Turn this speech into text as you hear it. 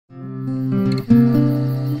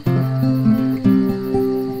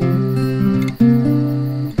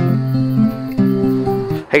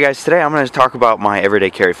Hey guys, today I'm going to talk about my everyday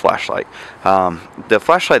carry flashlight. The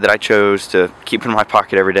flashlight that I chose to keep in my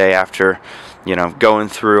pocket every day after, going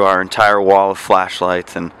through our entire wall of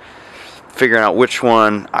flashlights and figuring out which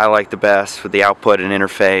one I like the best with the output and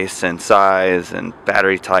interface and size and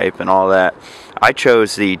battery type and all that. I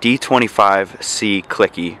chose the D25C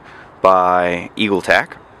Clicky by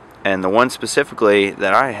Eagletac, and the one specifically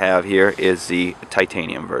that I have here is the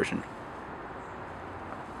titanium version.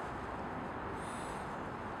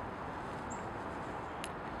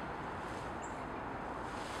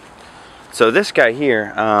 So this guy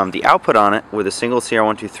here, the output on it with a single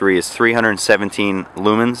CR123 is 317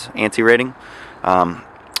 lumens anti-rating,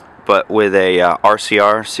 but with a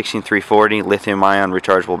RCR 16340 lithium-ion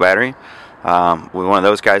rechargeable battery, with one of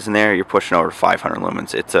those guys in there, you're pushing over 500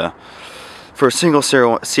 lumens. It's for a single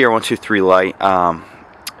CR123 light.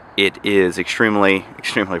 It is extremely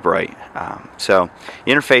bright. So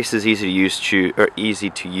the interface is easy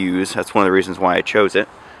to use. That's one of the reasons why I chose it.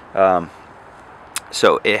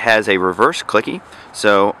 So it has a reverse clicky.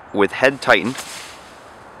 So with head tightened,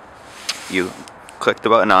 you click the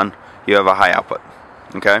button on, you have a high output,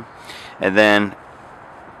 okay? And then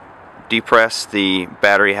depress the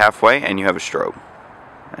battery halfway and you have a strobe.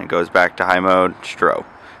 And it goes back to high mode, strobe.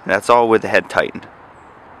 And that's all with the head tightened.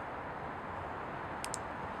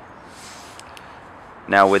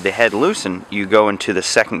 Now with the head loosened, you go into the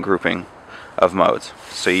second grouping of modes.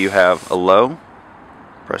 So you have a low,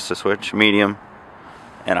 press the switch, medium,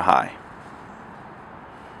 and a high,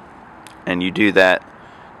 and you do that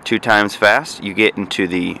 2 times fast, you get into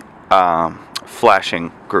the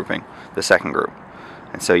flashing grouping, the second group.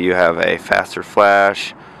 And so you have a faster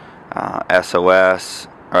flash, SOS,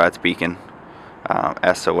 or that's beacon,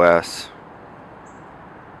 SOS,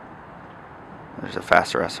 there's a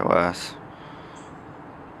faster SOS,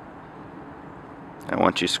 and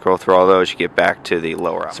once you scroll through all those, you get back to the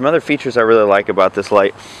lower. Some other features I really like about this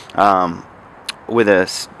light, with a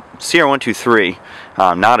CR123,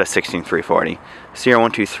 not a 16340,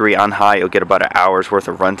 CR123 on high, you'll get about an hour's worth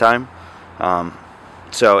of runtime.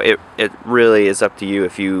 So it really is up to you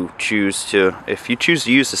if you choose to use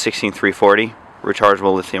the 16340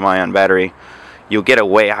 rechargeable lithium-ion battery. You'll get a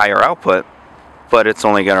way higher output, but it's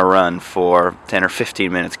only going to run for 10 or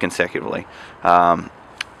 15 minutes consecutively.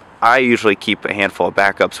 I usually keep a handful of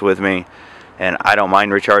backups with me, and I don't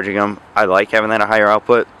mind recharging them. I like having that higher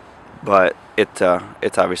output, but it's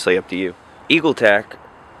obviously up to you. Eagletac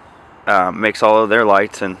makes all of their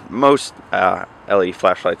lights, and most LED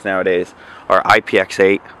flashlights nowadays are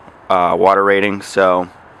IPX8 water rating. So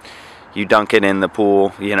you dunk it in the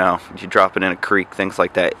pool, you drop it in a creek, things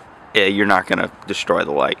like that, you're not going to destroy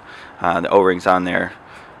the light. The O-rings on there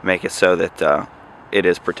make it so that it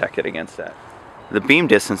is protected against that. The beam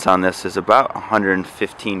distance on this is about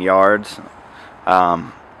 115 yards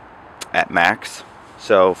at max.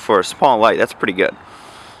 So for a small light, that's pretty good.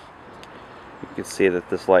 You can see that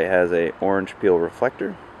this light has a orange peel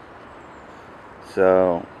reflector,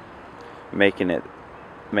 so making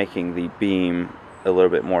the beam a little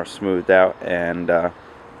bit more smoothed out and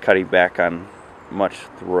cutting back on much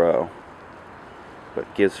throw,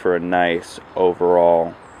 but gives for a nice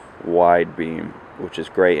overall wide beam, which is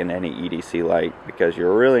great in any EDC light because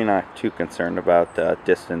you're really not too concerned about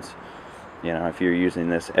distance. If you're using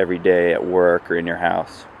this every day at work or in your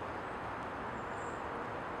house.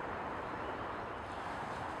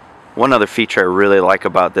 One other feature I really like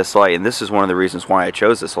about this light, and this is one of the reasons why I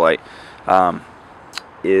chose this light,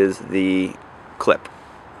 is the clip.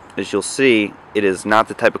 As you'll see, it is not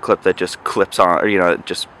the type of clip that just clips on, or it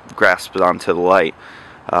just grasps onto the light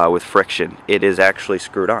with friction. It is actually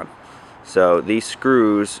screwed on. So these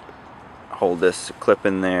screws hold this clip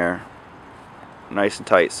in there nice and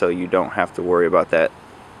tight, so you don't have to worry about that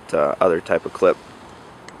other type of clip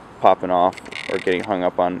popping off or getting hung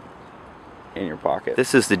up on in your pocket.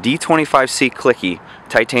 This is the D25C Clicky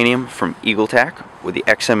titanium from Eagletac with the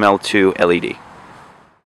XM-L2 LED.